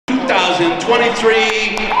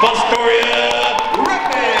2023 Fostoria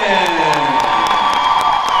Redmen.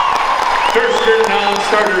 First year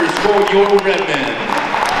non-starters for your Redmen.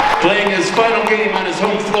 Playing his final game on his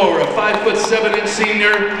home floor, a 5'7"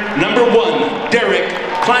 senior, number 1, Derek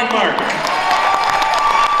Kleinmark.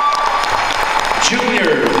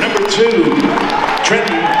 Junior, number 2,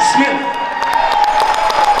 Trenton Smith.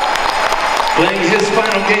 Playing his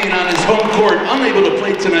final game on his home court, unable to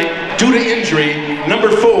play tonight due to injury,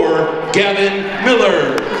 number 4, Gavin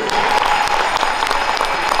Miller.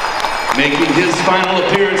 Making his final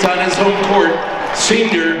appearance on his home court,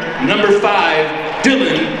 senior, number 5,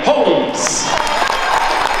 Dylan Holmes.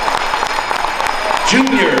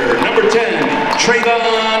 Junior, number 10,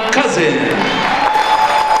 Trayvon Cousin.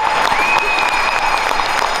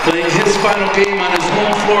 Playing his final game on his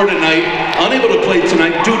home floor tonight, unable to play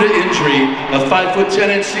tonight due to injury, a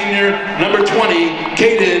 5'10" senior, number 20,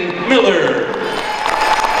 Caden Miller.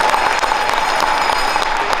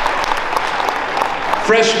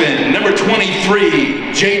 Freshman, number 23,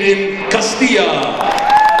 Jaden Castilla.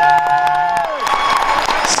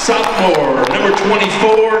 Sophomore, number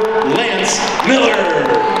 24, Lance Miller.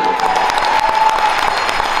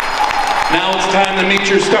 Now it's time to meet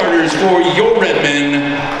your starters for your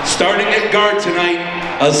Redmen. Starting at guard tonight,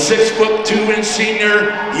 a 6'2"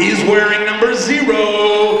 senior. He's wearing number 0,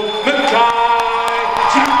 Makai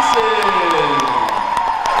Johnson.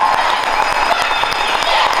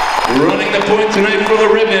 Running the point tonight for the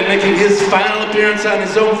Redmen, making his final appearance on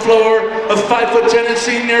his own floor, a 5'10"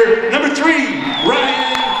 senior, number 3,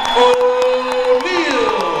 Ryan O'Neal.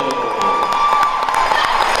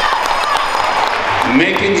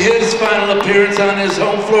 Making his final appearance on his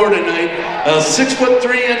home floor tonight, a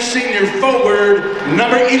 6'3" senior forward,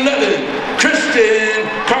 number 11, Christian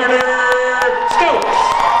Carter Stokes.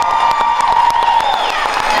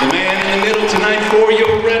 The man in the middle tonight for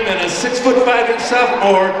your Redmen, a 6'5"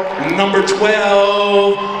 sophomore, number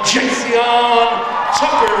 12, Jason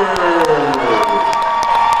Tucker.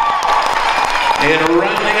 And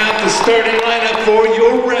rounding out the starting lineup for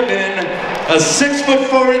your Redmen, a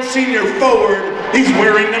 6'4" senior forward. He's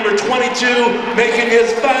wearing number 22, making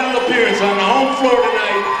his final appearance on the home floor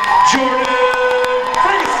tonight, Jordan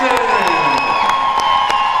Ferguson.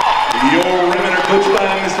 Your Redmen are coached by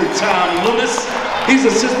Mr. Tom Loomis. He's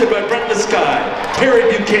assisted by Brent Lesky, Perry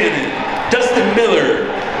Buchanan, Dustin Miller,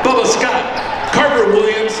 Bubba Scott, Carter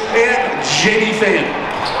Williams, and Jamie Fan.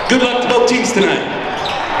 Good luck to both teams tonight.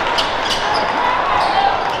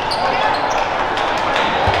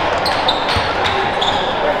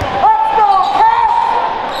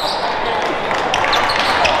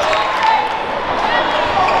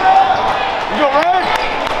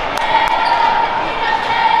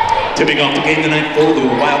 Tipping off the game tonight for the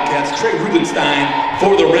Wildcats, Trey Rubenstein.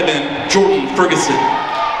 For the Redmen, Jordan Ferguson.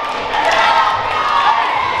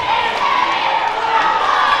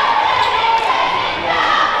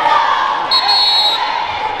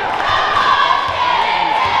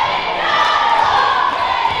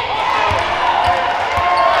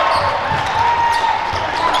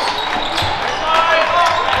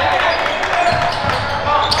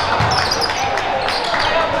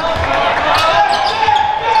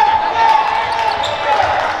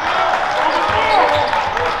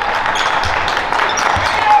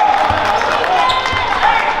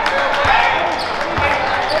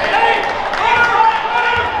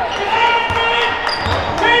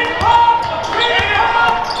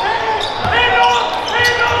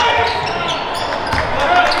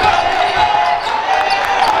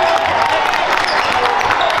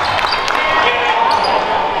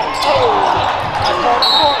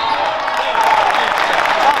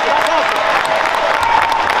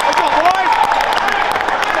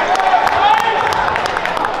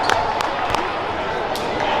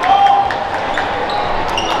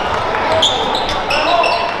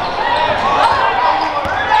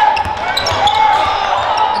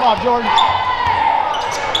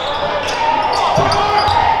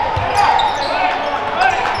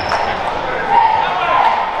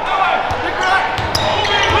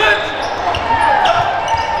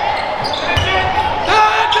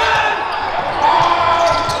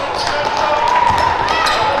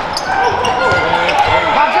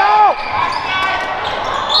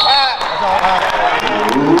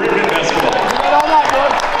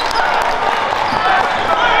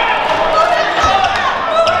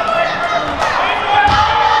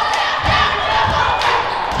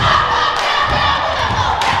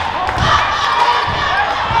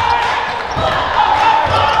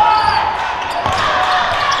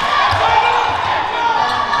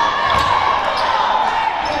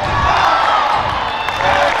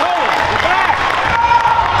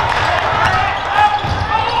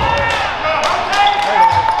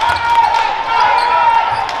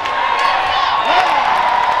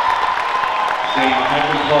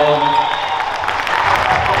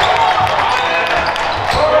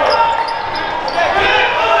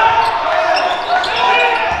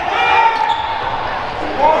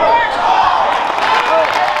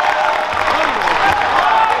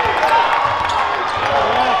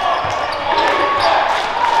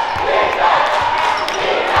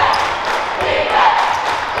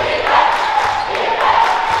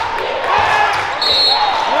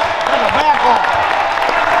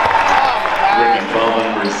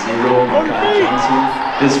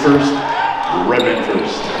 is first. Redman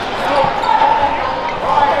first.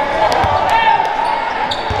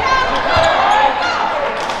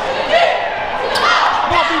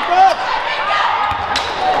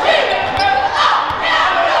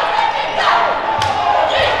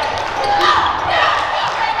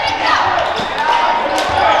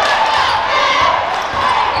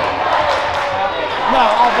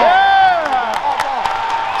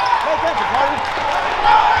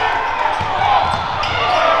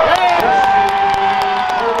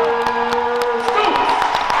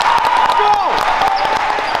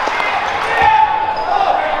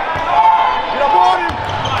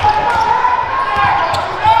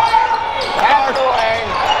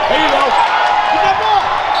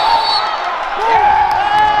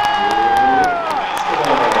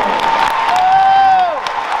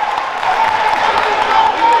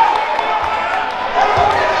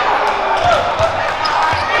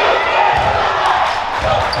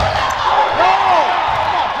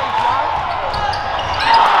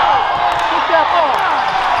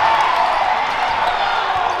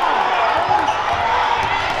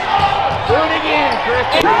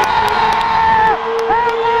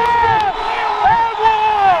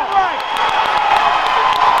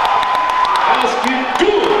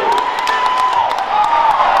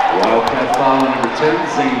 Wildcat foul on number 10,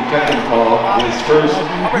 Zane Keckenthal, his first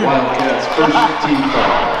Wildcats first team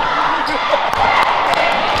foul.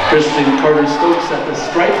 Christian Carter Stokes at the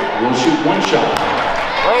stripe will shoot one shot.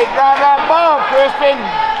 Wait, drive that ball, Christian.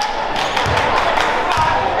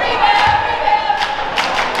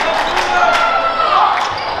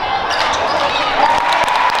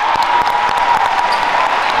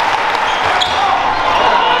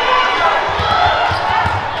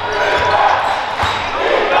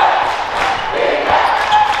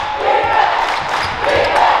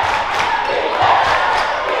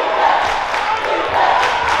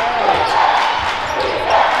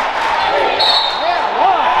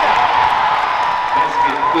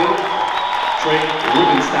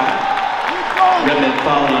 Redman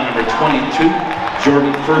foul on number 22,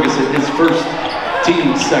 Jordan Ferguson, his first,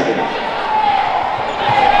 team second.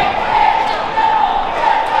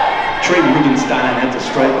 Trey Rubenstein at the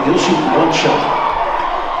stripe, he'll shoot one shot.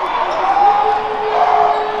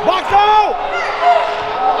 Box out!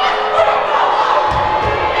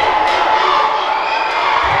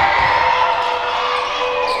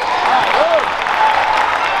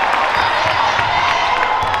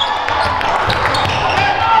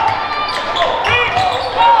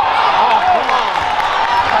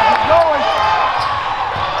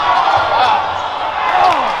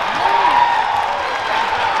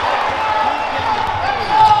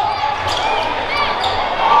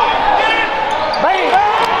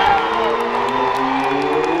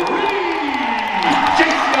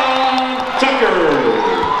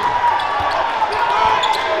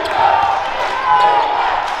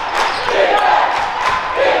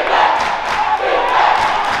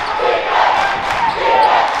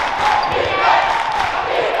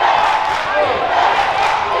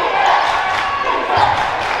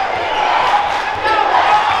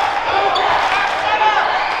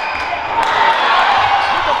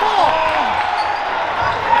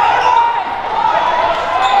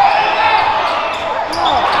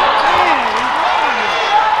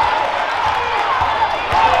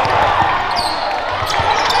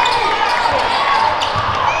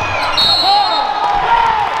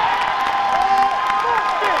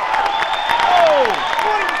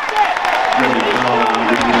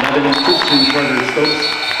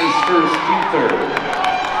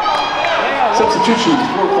 Substitutions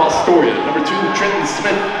for Fostoria, number 2, Trenton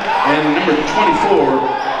Smith, and number 24,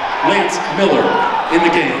 Lance Miller in the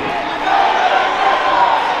game.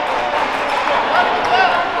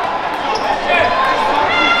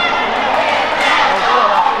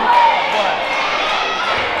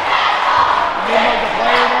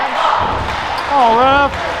 Oh,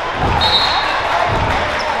 ref.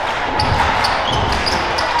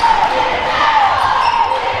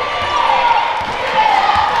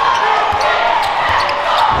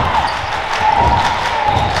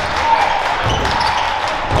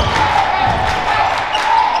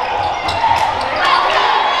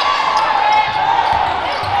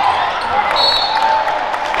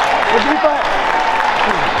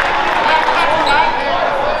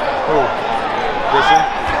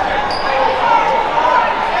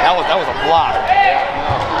 That was a block. Oh,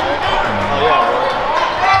 yeah, really.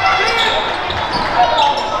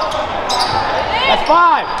 That's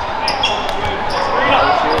 5.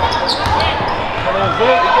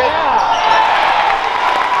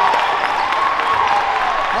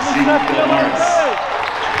 How much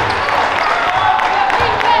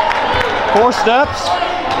 4 steps?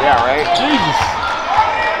 Yeah, right? Jesus.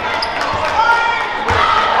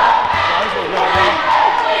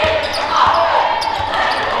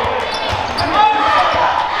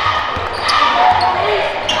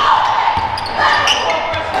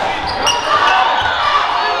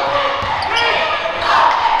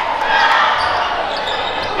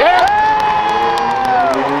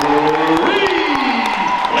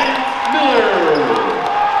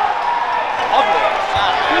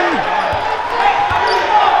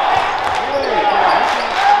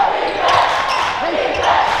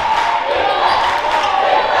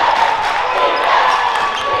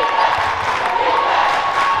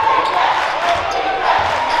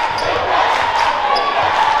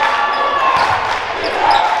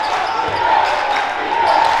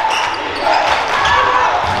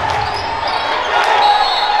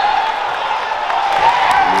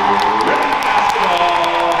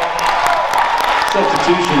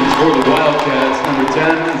 Substitutions for the Wildcats, number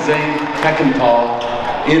 10, Zane Heckenthal.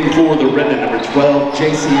 In for the Redmen, number 12,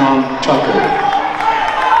 Jason Tucker.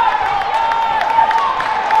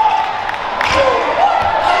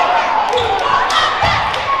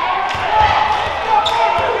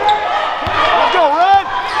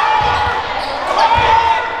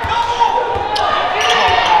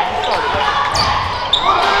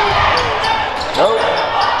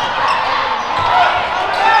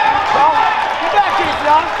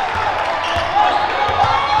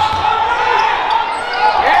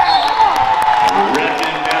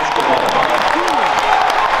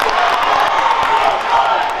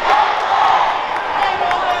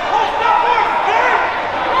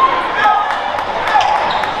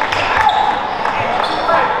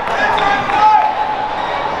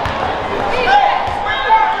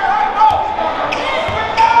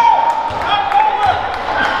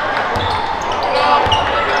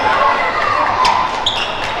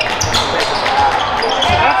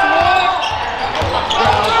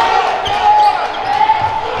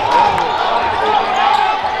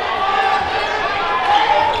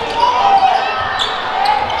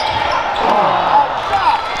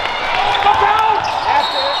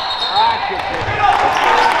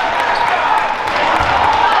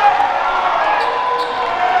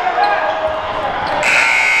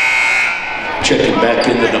 Checking back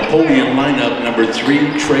in the Napoleon lineup, number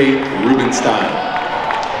 3, Trey Rubenstein.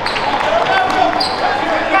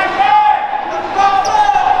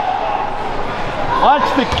 Watch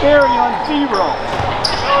the carry on 0.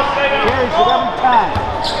 Carries it every time.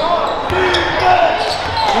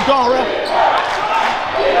 Who's going, Rick?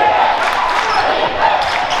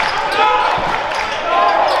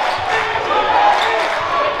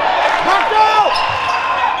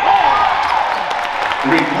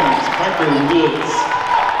 Parker Woods.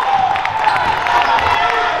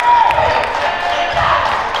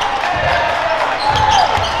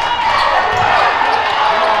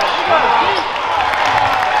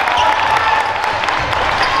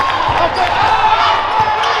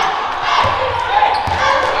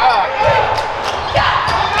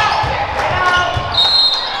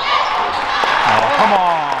 Come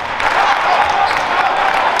on.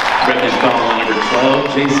 Reddish foul on number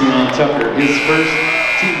 12, Jason Tucker, his first,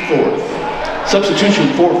 team 4th.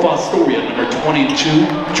 Substitution for Fostoria, number 22,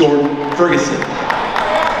 Jordan Ferguson.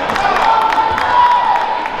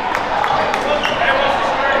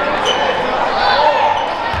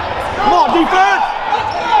 Come on, defense!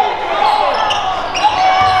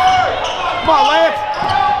 Come on, Lance!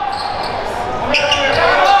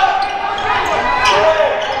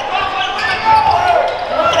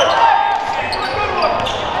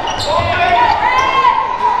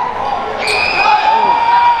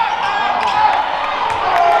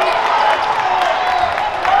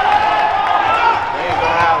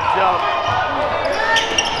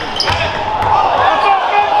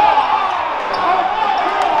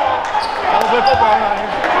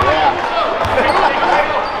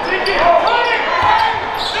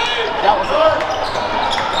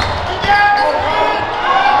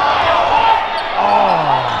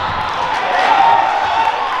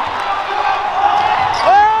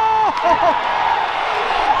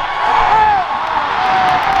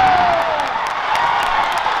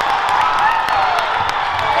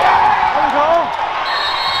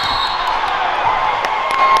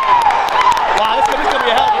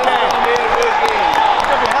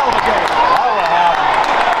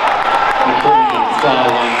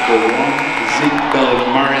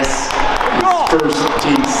 First,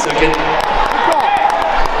 team 2nd.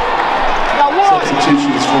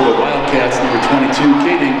 Substitutions for the Wildcats, number 22,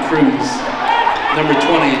 Caden Cruz. Number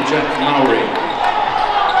 20, Jeff Lowry.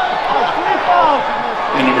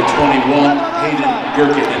 And number 21, Hayden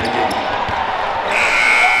Gherkin in the game.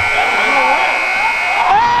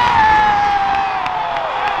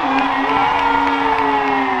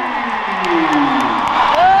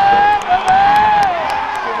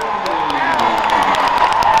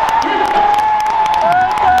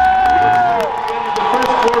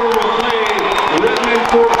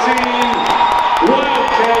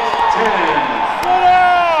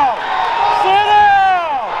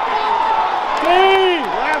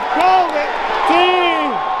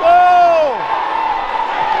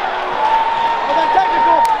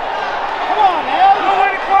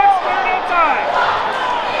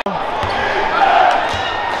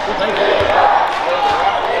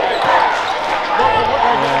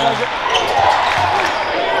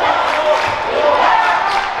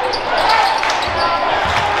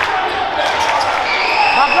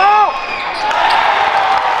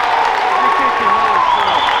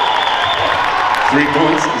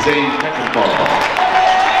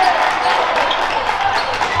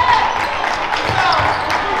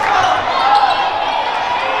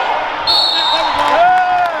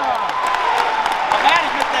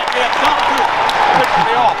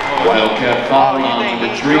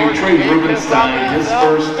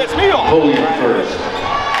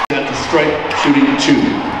 strike shooting 2.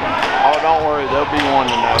 Oh, don't worry, there'll be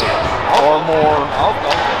one tonight. Or more.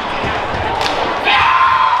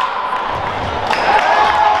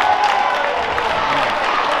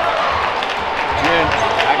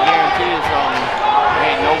 I guarantee you something.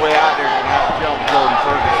 There ain't nobody out there can have jump Jordan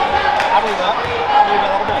Ferguson. I believe that. I believe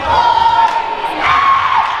that all day.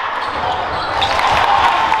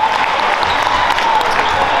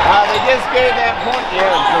 They just gave that point.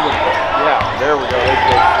 Yeah, there we go. They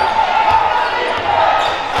fixed it.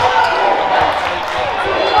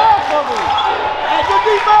 Hey, good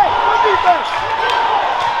defense! Good defense!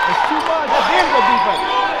 It's too much. That's damn good defense.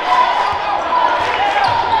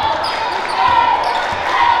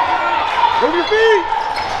 Move your feet!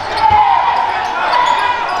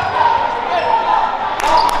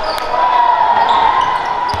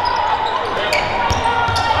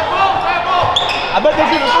 I bet they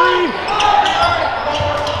get a 3.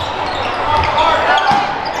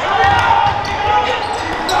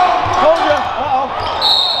 Told ya. Uh-oh.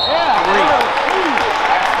 Yeah. 3.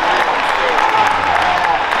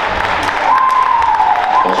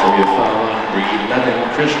 Fostoria foul on number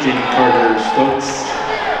 11, Christian Carter Stokes.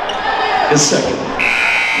 His second.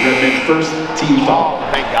 Redmond first team foul. Oh,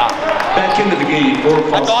 thank God. Back into the game for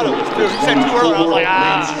Fostoria. I thought it was 2. You said 2 earlier. I was like,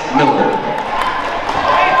 Lance Miller.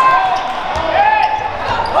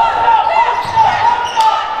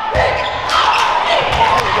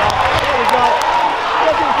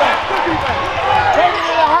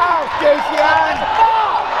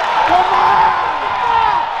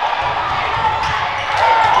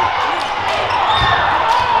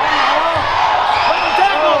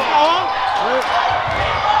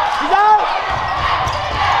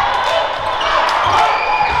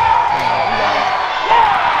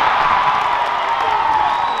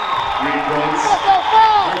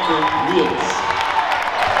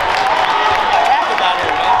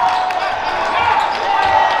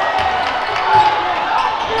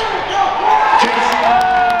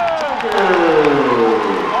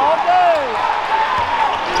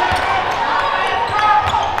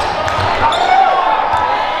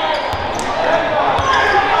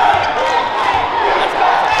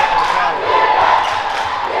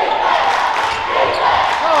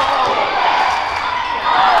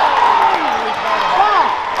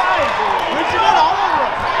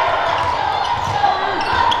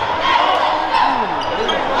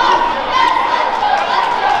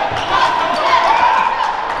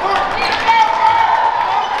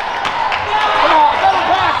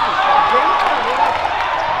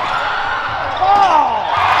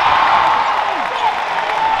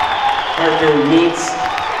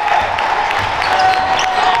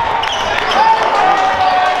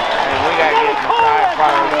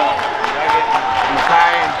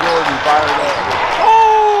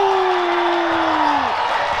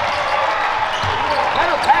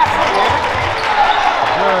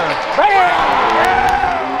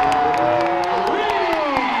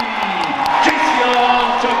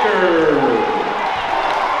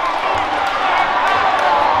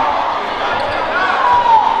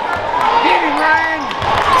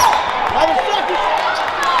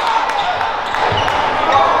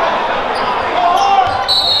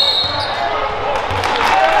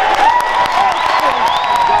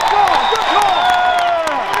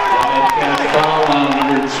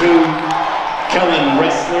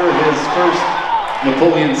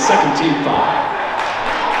 Napoleon second team foul.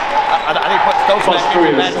 I didn't put Stokes in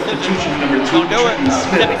Fostoria substitution number 2. Don't do it.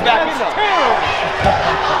 Step his back.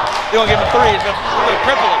 You don't give him a 3, it's going to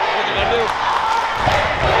cripple him. What's he going to do?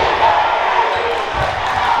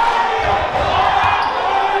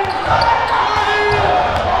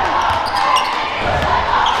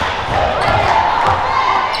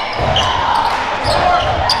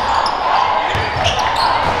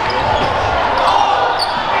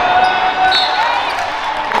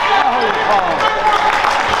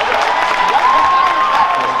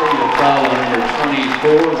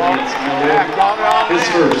 His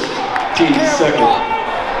first, team second.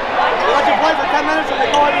 Let you play for 10 minutes and they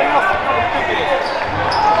go anything else.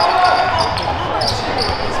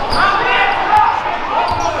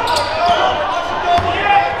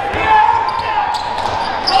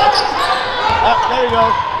 There you go.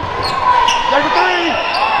 There's a 3.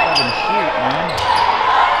 Let him shoot, man.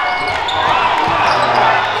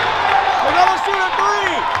 They're gonna shoot a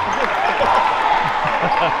 3.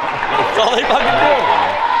 That's all they fucking do.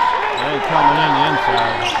 They ain't coming in the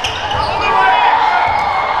inside.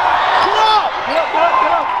 Get up! Get up, get up,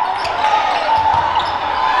 get up!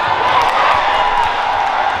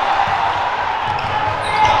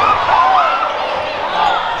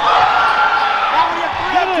 Now we have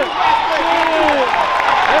 3 on 2 last.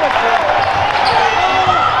 Get it!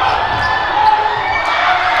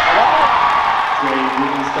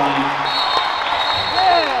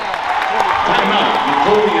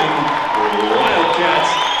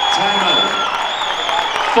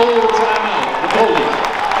 full timeout. Napoleon.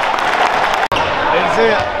 That's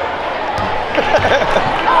it.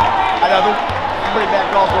 I got to bring it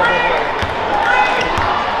back off a little bit.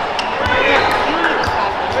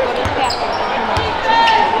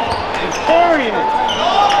 It's carrying it.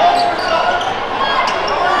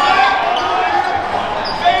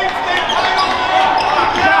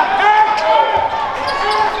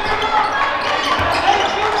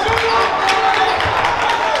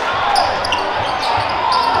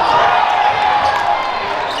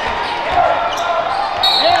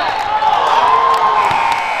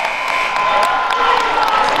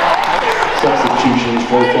 Substitutions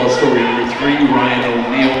for Fostoria, number 3, Ryan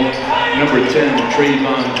O'Neill, number 10,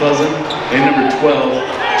 Trayvon Cousin, and number 12,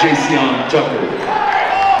 Jason Tucker.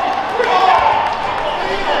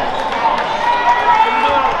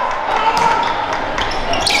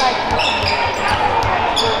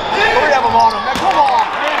 We have them on him. Now, come on.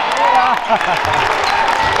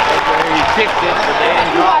 He kicked it, but they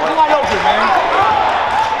didn't drop it. Wide open, man.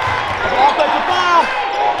 Offensive foul.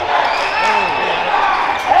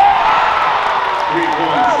 3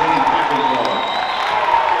 points, Zane Pickleball.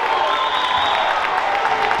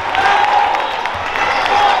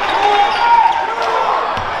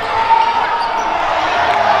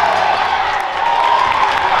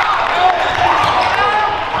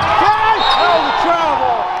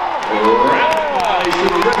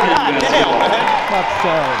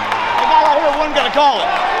 One got to call it.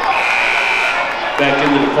 Back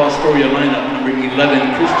into the Fostoria lineup, number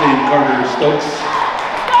 11, Christian Carter Stokes.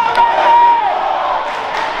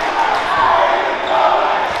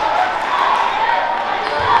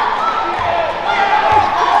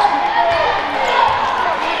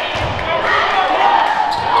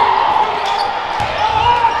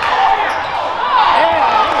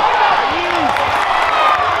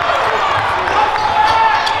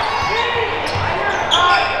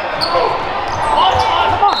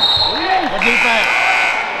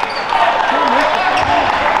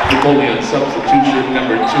 Napoleon substitution,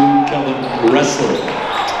 number 2, Kellen Wrestler.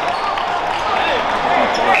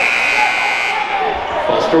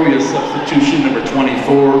 Fostoria substitution, number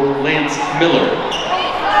 24, Lance Miller.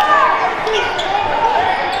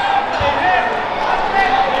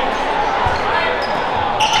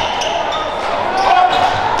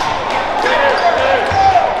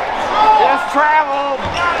 Just travel.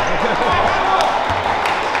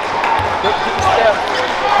 15 steps.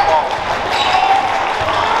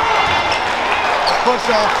 Push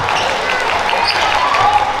off.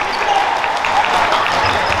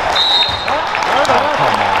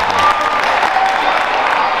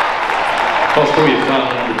 Fostoria foul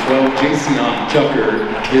number 12, Jason Tucker,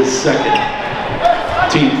 his second,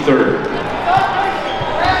 team third.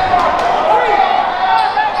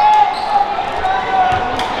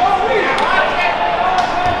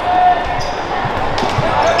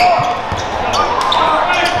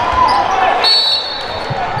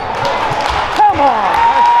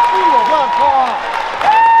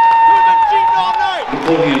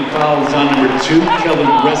 Napoleon fouls on number 2,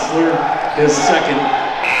 Kellen Wrestler, his second,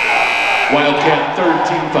 Wildcat third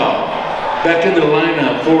team foul. Back in the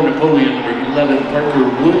lineup for Napoleon, number 11, Parker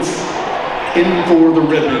Woods. In for the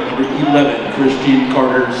ribbon, number 11, Christian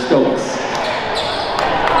Carter Stokes.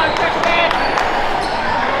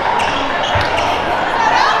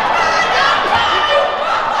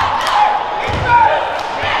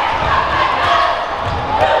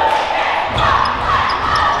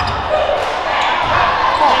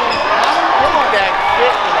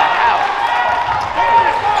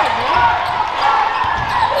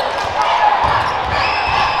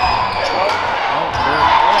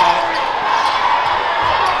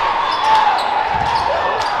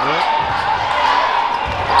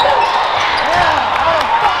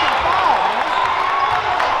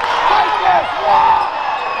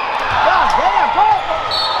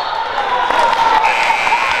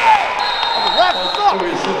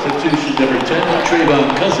 Substitution number 10,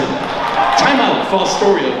 Trayvon Cousin. Timeout,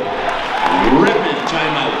 Fostoria. Redmond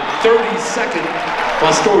timeout. 30-second,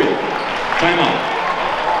 Fostoria. Timeout.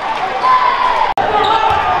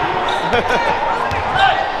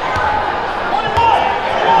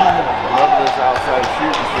 Love this outside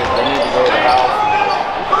shooting shit. They need to go to the house.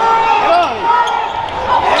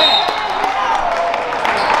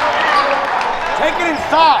 Take it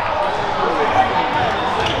inside.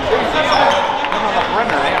 On the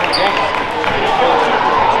perimeter, they have a game.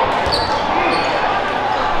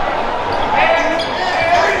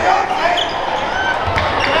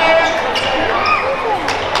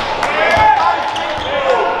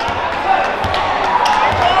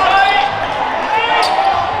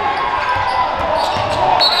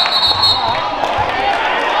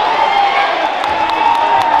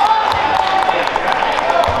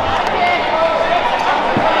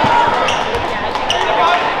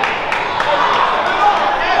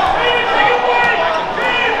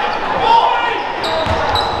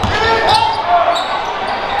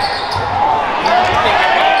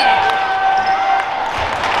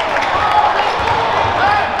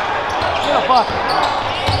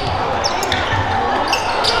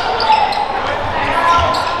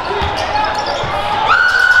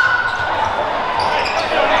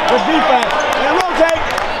 Good defense. And rotate.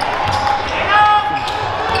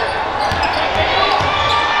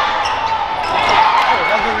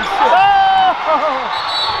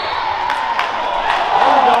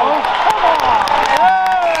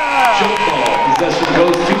 Possession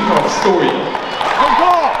goes to Fostoria. Good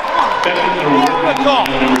call. Beckham to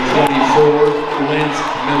number 24, Lance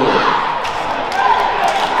Miller.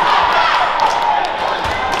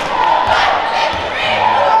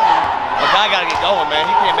 The guy got to get going, man.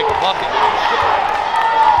 He can't make a bucket.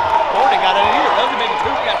 Gordon got it in here. Those are making two.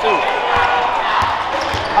 We got two.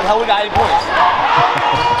 That's how we got 8 points.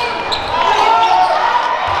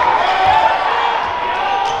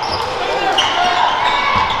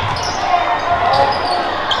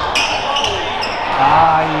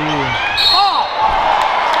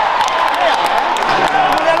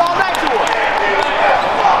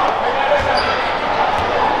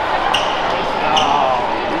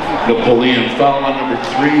 Napoleon foul on number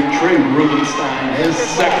 3, Trey Rubenstein, his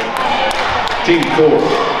second. Team 4.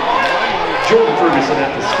 Jordan Ferguson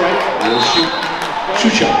at the strike will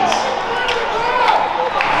shoot shots.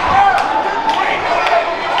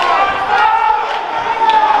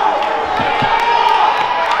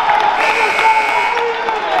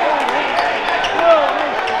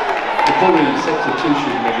 Napoleon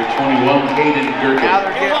substitution number 21, Hayden Gergen. Now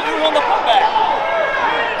they're getting on the putback.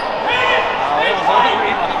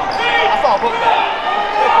 I saw a putback.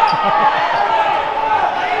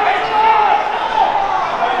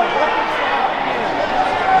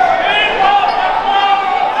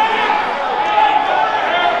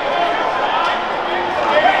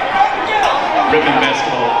 Ribbon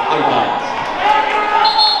basketball out of bounds.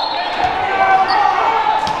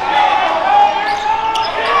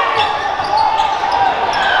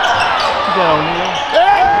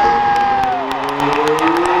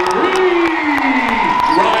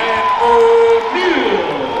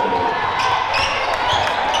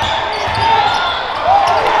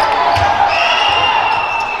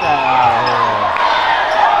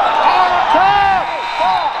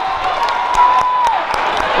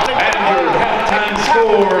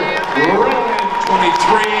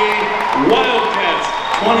 Wildcats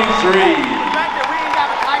 23.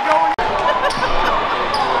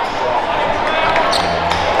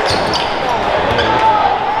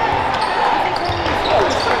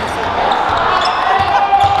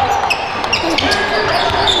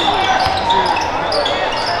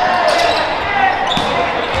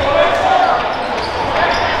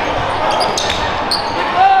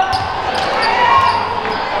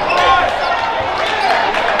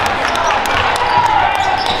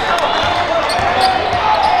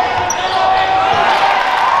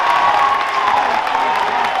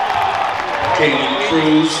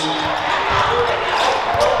 Cruz.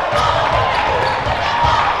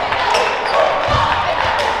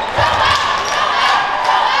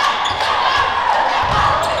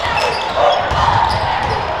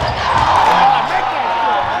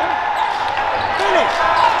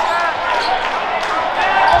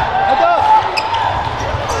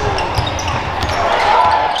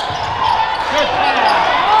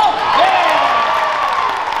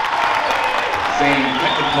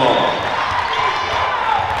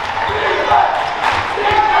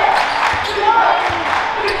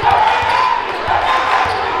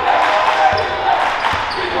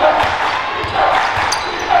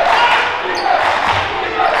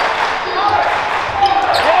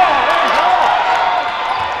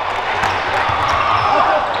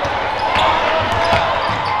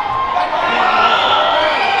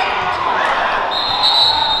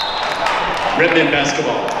 Redmond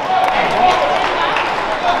basketball.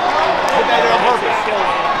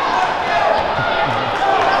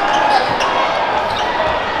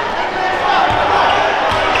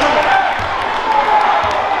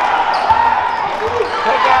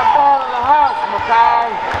 Take that ball in the house, Makai.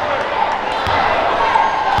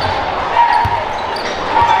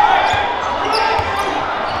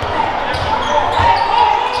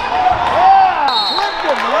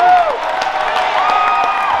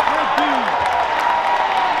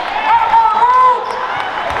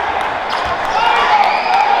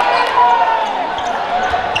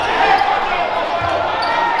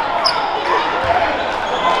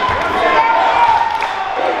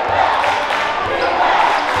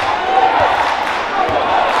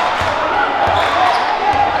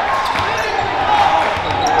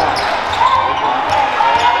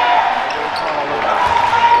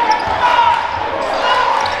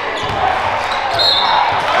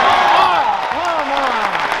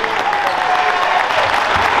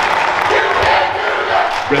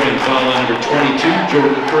 Redmond foul on number 22,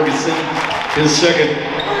 Jordan Ferguson, his second,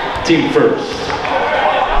 team first.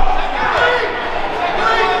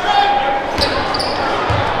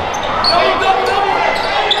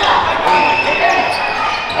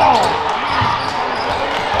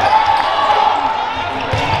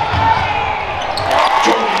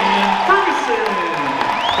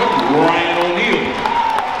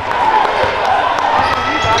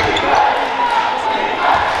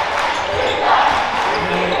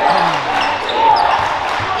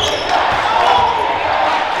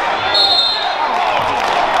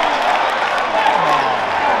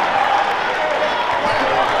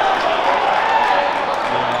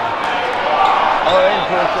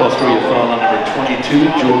 22,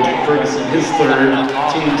 Jordan Ferguson, his third,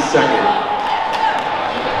 team second.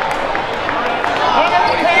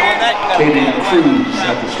 Caden Cruz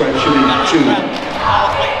at the stripe shooting 2.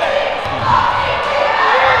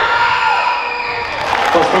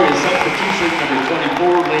 Fostoria substitution, number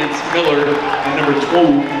 24, Lance Miller, and number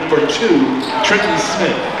 2, Trenton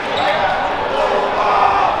Smith.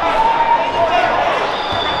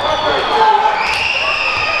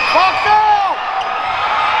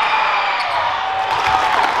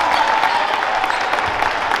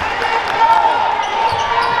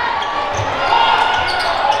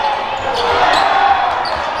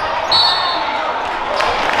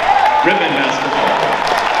 Ribbon basketball.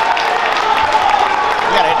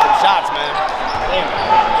 You gotta hit them shots, man. Damn.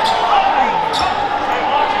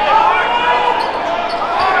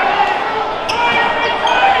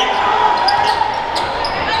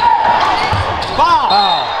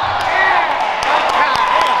 Foul.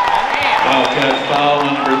 Wildcat foul on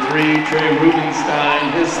number 3, Trey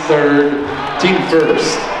Rubenstein, his third, team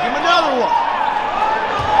first. Give him another one.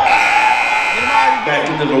 Back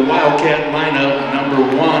into the Wildcat lineup,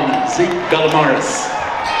 number 1, Zeke Galamaris.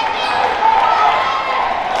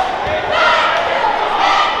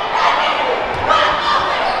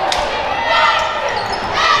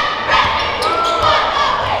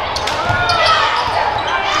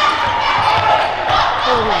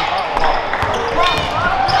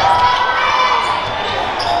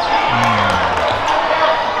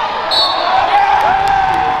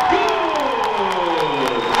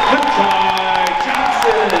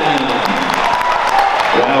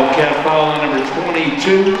 Wildcat foul on number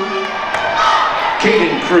 22,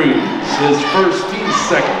 Caden Cruz, his first, team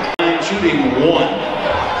second, shooting 1.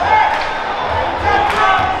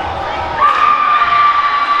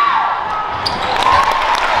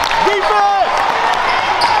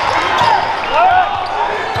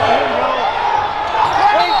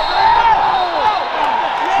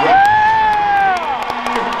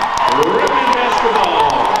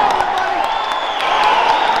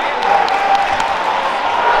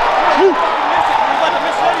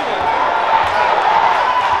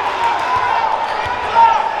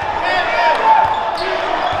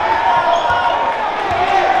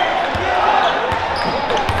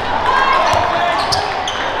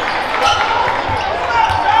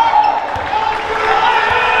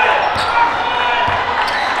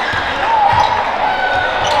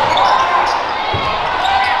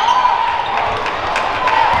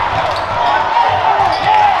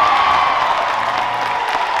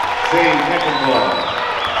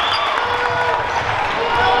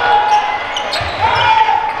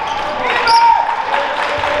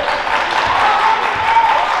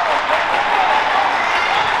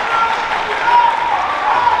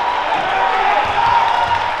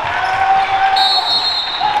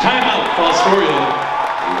 Timeout, Fostoria.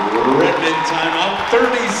 Redmond timeout,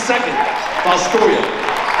 30 seconds. Fostoria,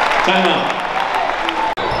 timeout.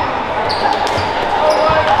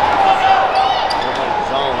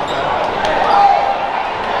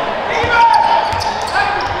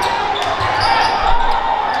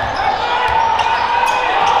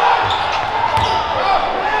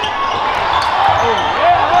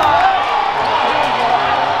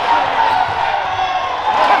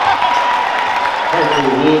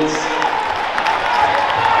 Woods.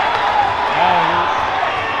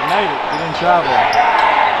 He made it. He didn't travel.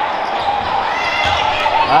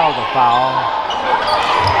 That was a foul.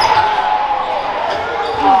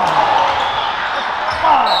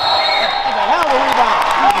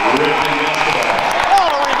 Hell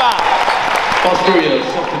of a rebound. Fostoria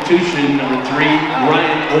substitution, number 3,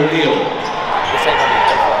 Ryan O'Neal. This ain't gonna be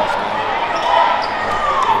good for us, man.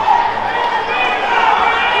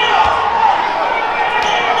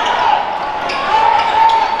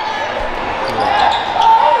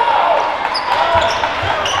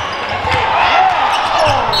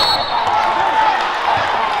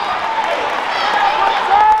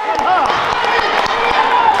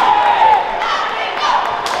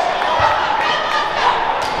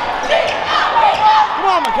 Come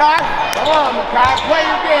on, Makai. Play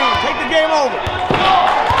your game. Take the game over.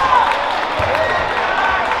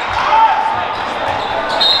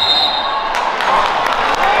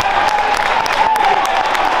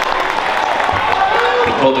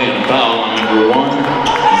 Napoleon foul on number 1,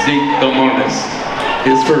 Zeke Galamaris,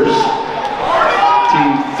 his first,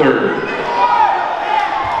 team third.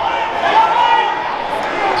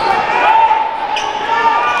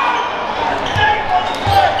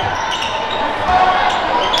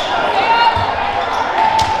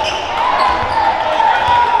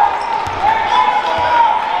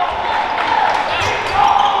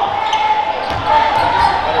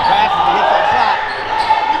 Better pass to hit that shot.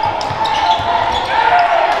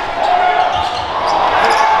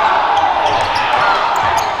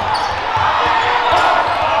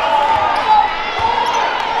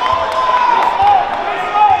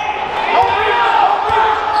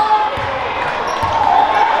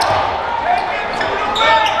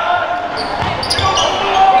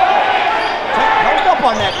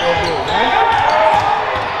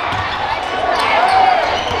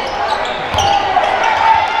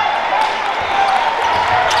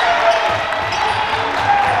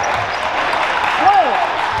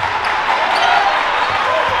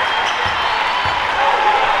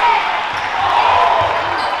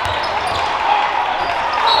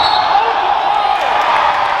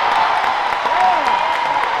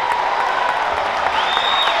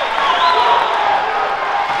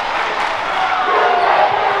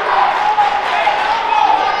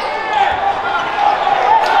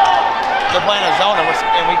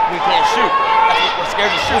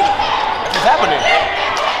 scared to shoot. What's happening?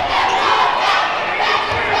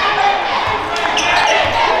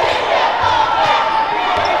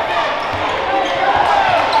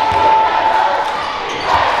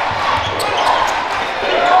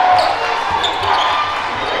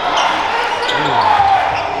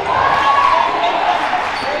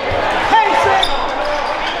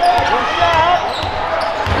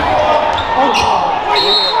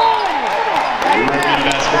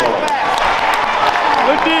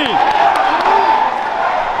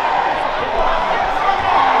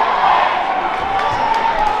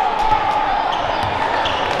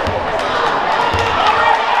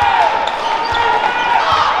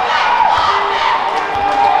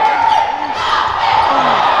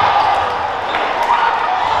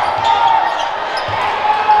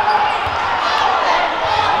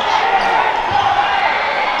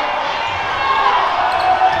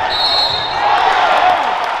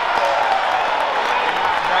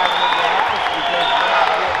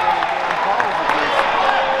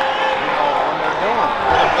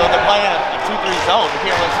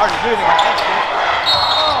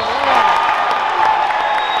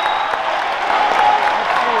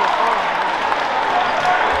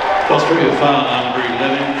 Fostoria foul on number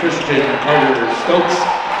 11, Christian Carter Stokes,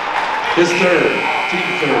 his third, team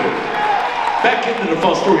third. Back into the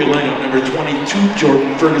Fostoria lineup, number 22,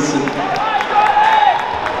 Jordan Ferguson.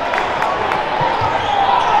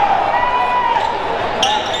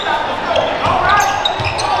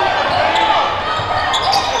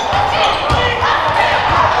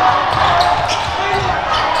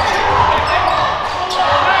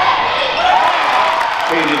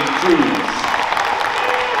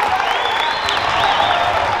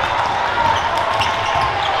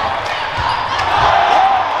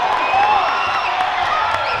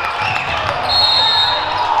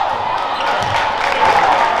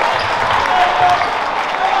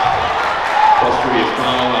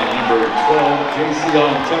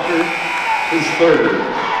 Tucker, his third,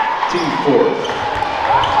 team fourth.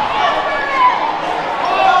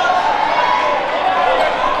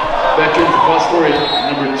 Back in for Fostoria,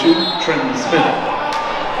 number 2, Trenton Smith.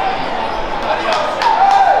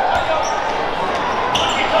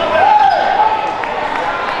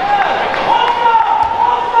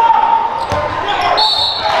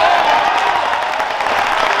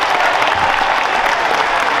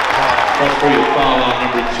 Fostoria foul on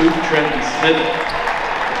number 2, Trenton Smith.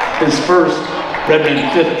 His first,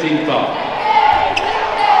 Redmond 15th foul.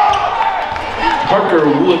 Parker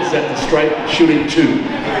Woods at the stripe, shooting 2.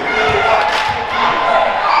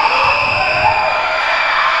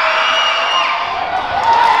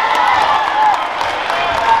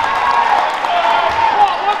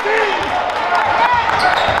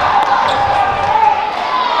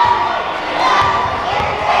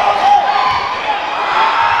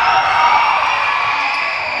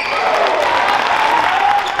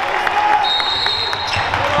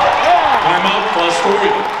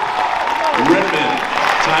 Redmond,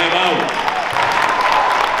 timeout.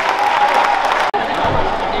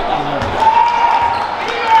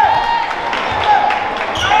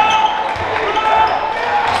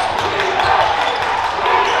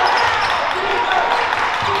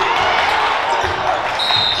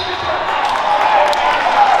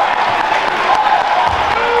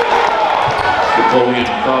 Napoleon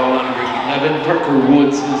foul on number 11, Parker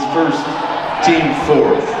Woods, his first, team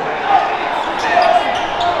fourth.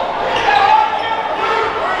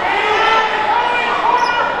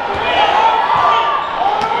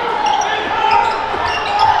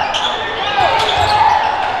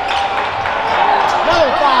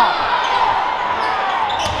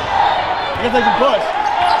 I guess they can push.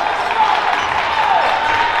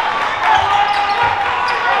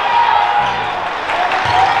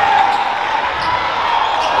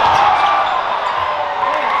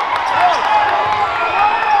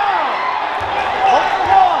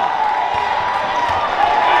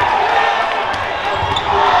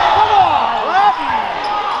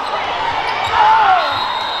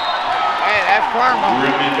 Hey, that's karma.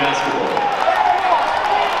 Redmond basketball.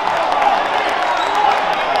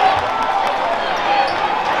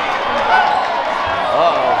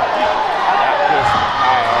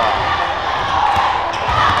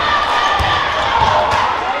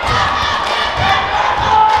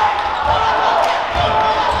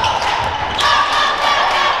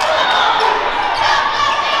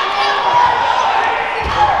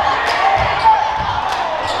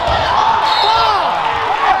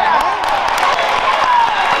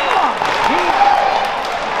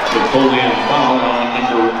 Napoleon foul on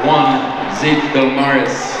number 1, Zeke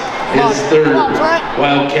Delmaris, his third,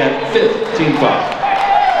 Wildcat 5th, team foul.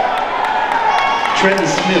 Trenton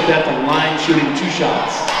Smith at the line shooting 2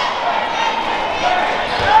 shots.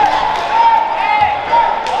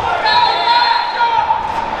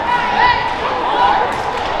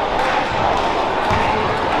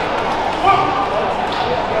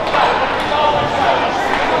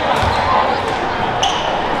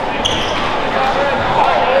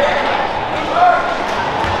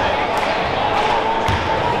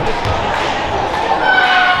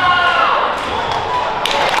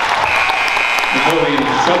 Napoleon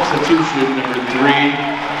substitution number 3,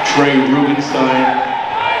 Trey Rubenstein.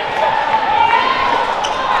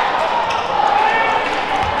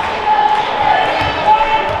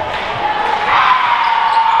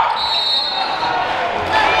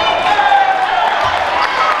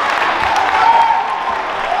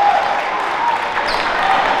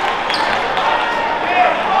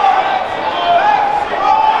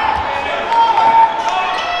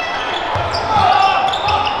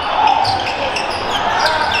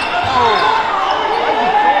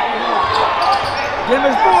 Give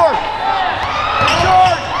us 4.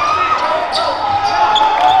 Short.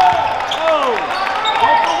 Oh,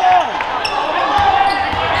 1 for 1.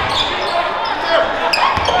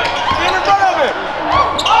 Get in front of it.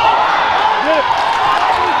 Get it.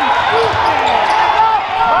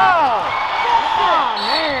 Wow. Oh,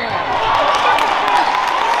 man.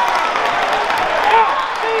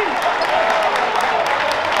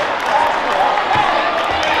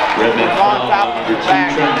 Redman foul on number 2,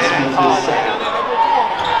 Trenton Smith is second.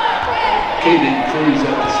 Caden Cruz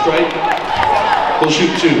at the stripe. He'll shoot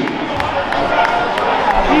 2.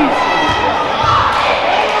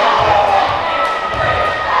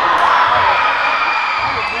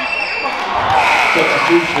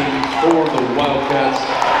 Substitution for the Wildcats.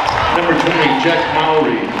 Number 20, Jack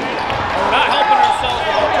Mowry. We're not helping ourselves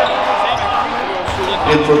with our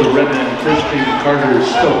In for the Redman, Christian Carter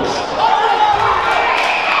Stokes.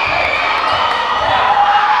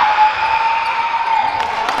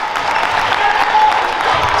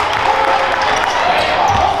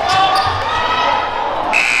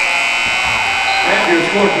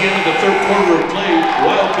 Score at the end of the 3rd quarter of play.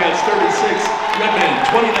 Wildcats 36, Redman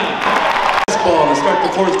 29. Ball to start the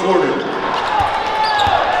 4th quarter.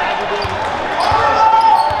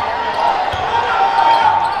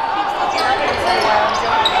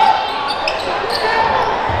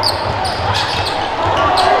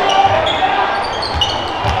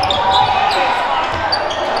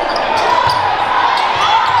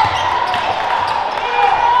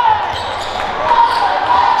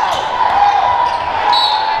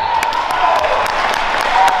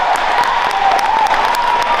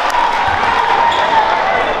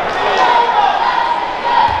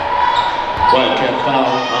 Wildcat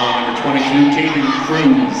foul on number 22, Caden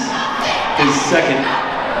Cruz, his 2nd,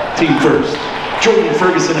 team 1st. Jordan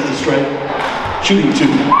Ferguson at the stripe, shooting 2.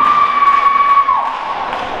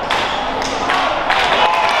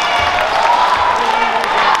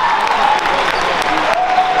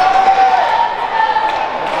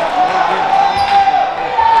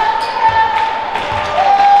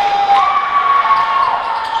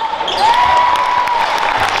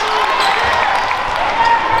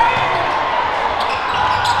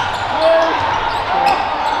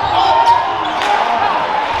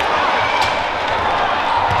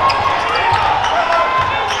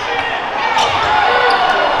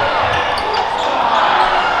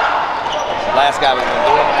 Last guy was going to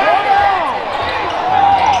do it.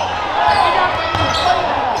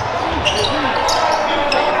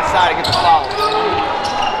 Take it inside to get the foul.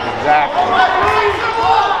 Exactly.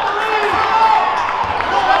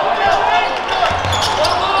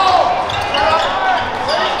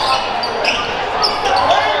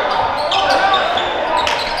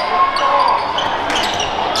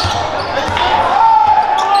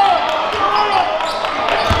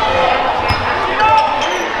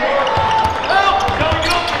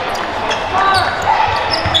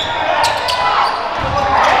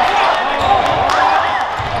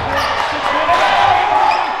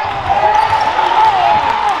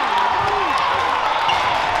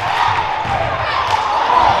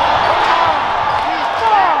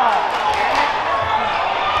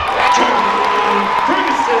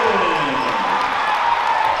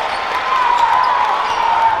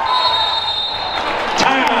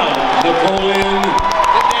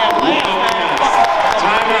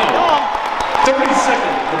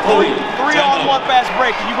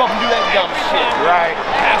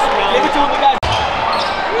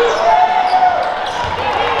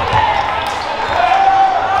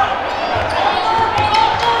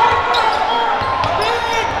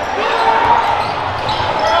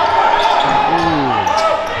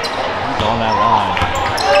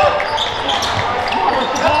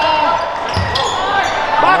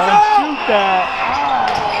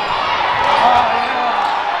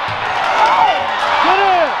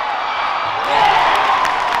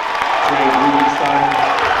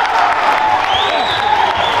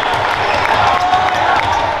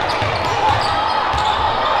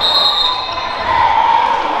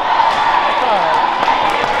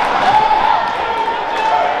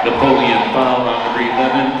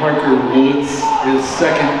 Woods is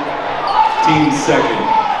second, team second.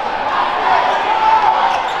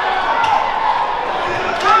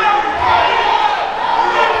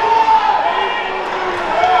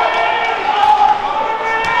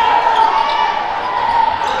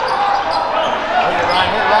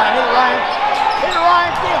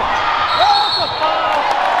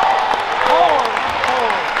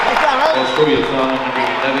 Fostoria foul number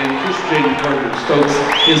 11, Christian Carter Stokes,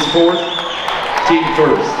 his fourth, team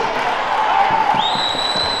first.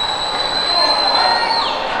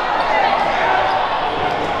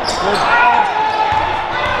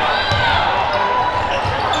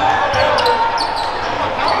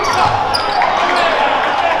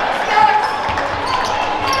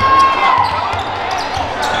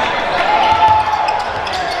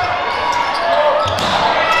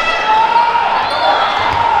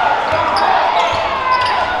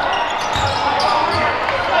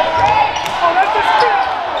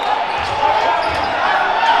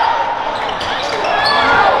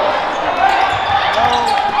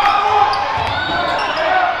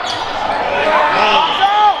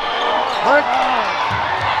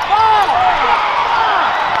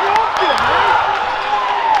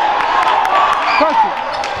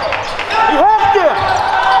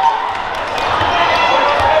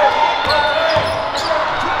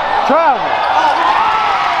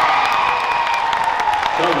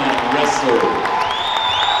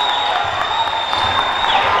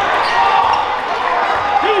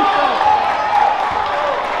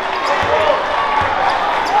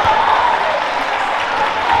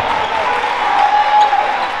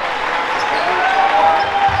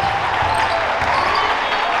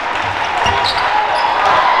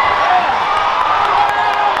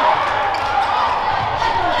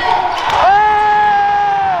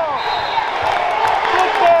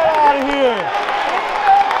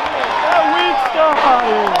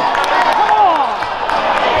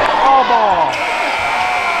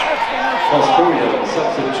 Fostoria,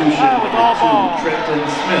 substitution to Trenton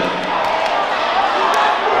Smith.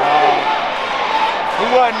 He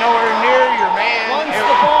wasn't nowhere near your man. Once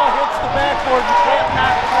the ball hits the backboard, you can't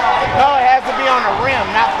knock it out. No, it has to be on the rim,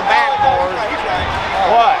 not the backboard. He's right.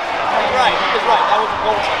 What? He's right. He's right. That was a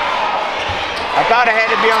goal. I thought it had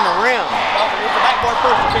to be on the rim. Well, if it's the backboard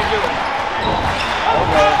first, you can't do it.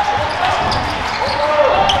 Okay.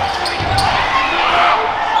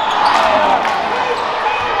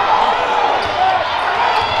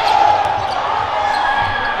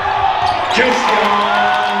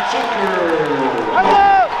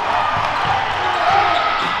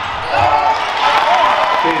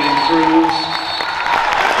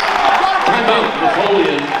 Timeout,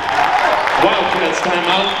 Napoleon. Wildcats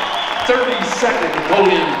timeout. 30-second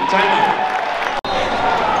Napoleon timeout.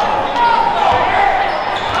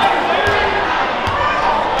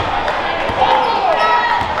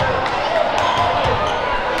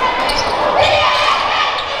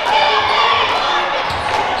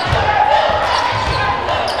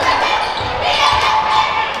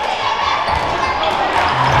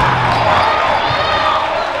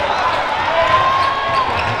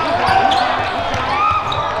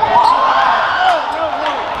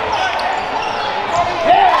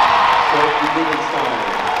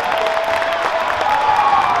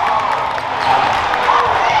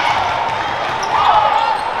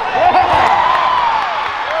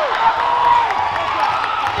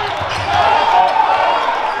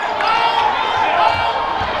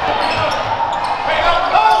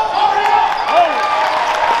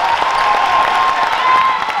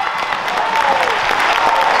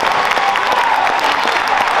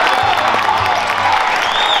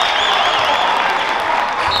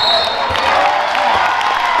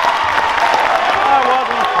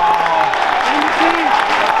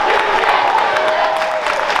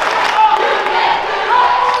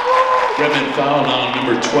 Foul on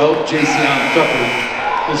number 12, Jason Tucker,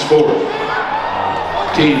 his fourth.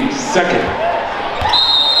 Team second.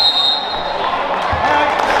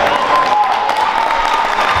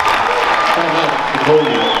 Timeout,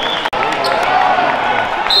 Napoleon.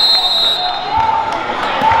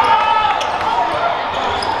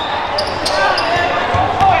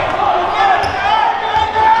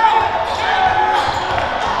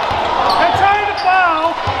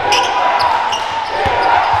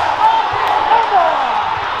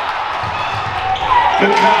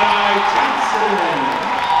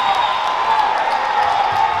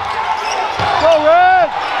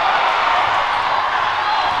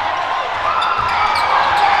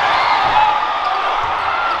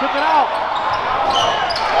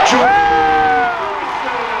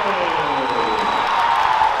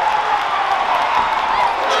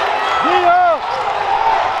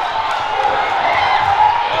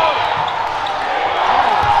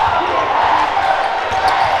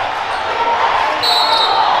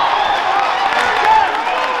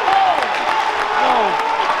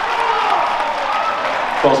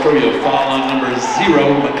 Fostoria foul on number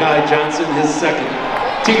 0, Makai Johnson, his second.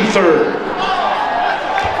 Team third.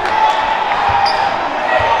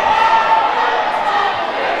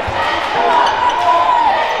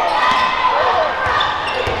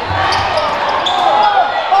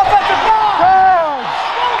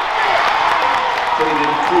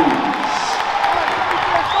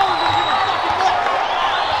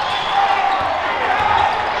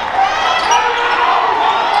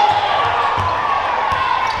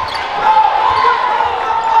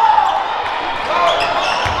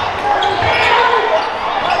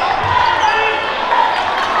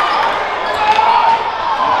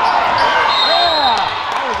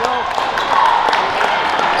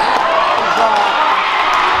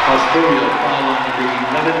 Fostoria foul on number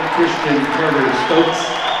 11, Christian Carter Stokes,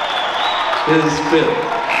 his fifth.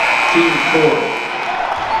 Team fourth.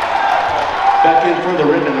 Back in for the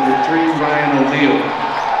ribbon, number 3, Ryan O'Neill.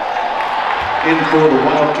 In for the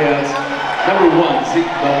Wildcats, number 1,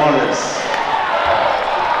 Zeke Belmaris.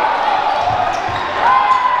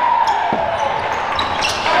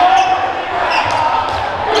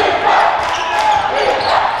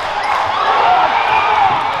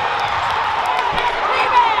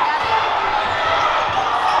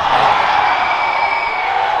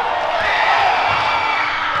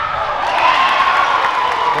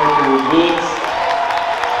 Woods.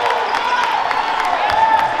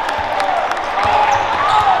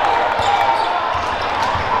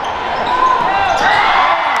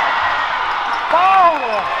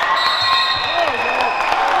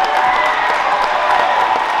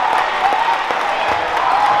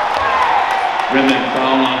 Redmond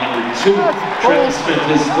foul on number 2, Trent Smith,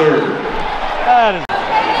 his third.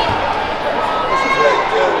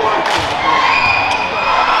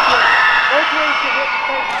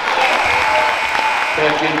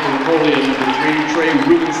 Back in for Napoleon, number 3, Trey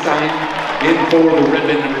Rubenstein. In for the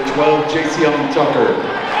ribbon, number 12, Jason Tucker.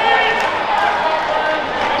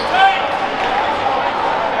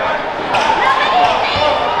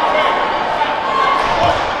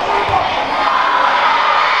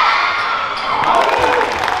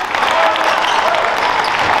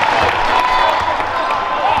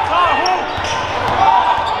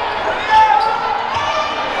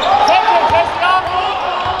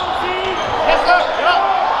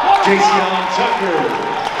 Jason Tucker.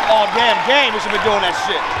 Oh, damn game, we should be doing that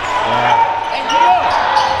shit. Hey, Gio.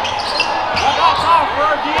 I got time for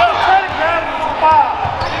her, Gio. Try to grab him for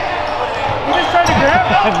 5. You just trying to grab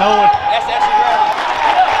him? No one. That's actually grabbing.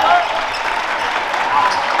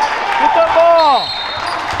 Get that ball.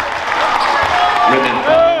 Ribbon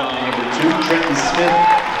foul on number 2, Trenton Smith,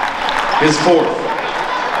 his fourth.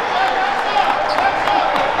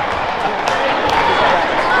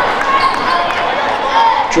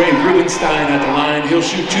 Trey Rubenstein at the line, he'll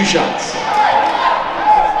shoot 2 shots.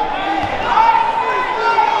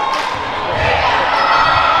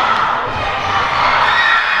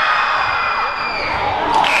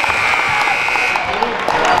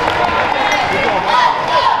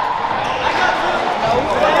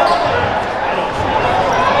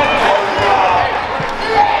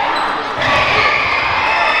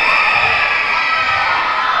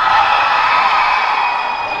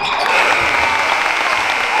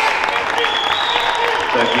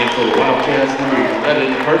 Back in for the Wildcats, number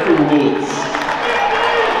 11, Parker Woods.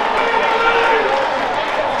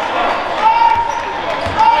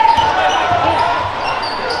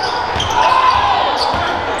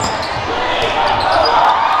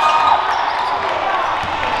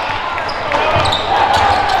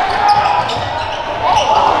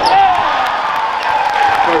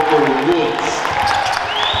 Parker Woods.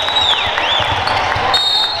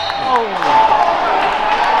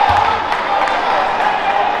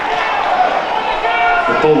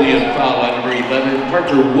 Napoleon foul on number 11,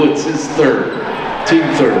 Parker Woods, his third. Team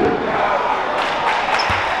third.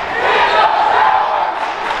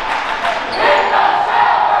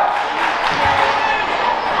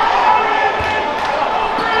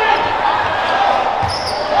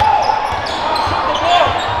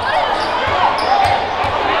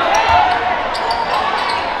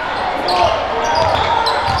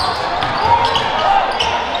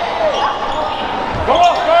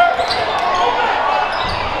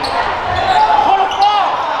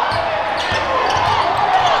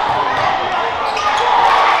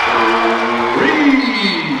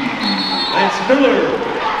 Miller.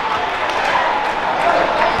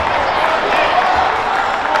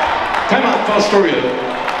 Timeout, Fostoria.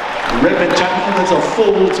 Redmond timeout, that's a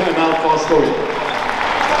full timeout, Fostoria.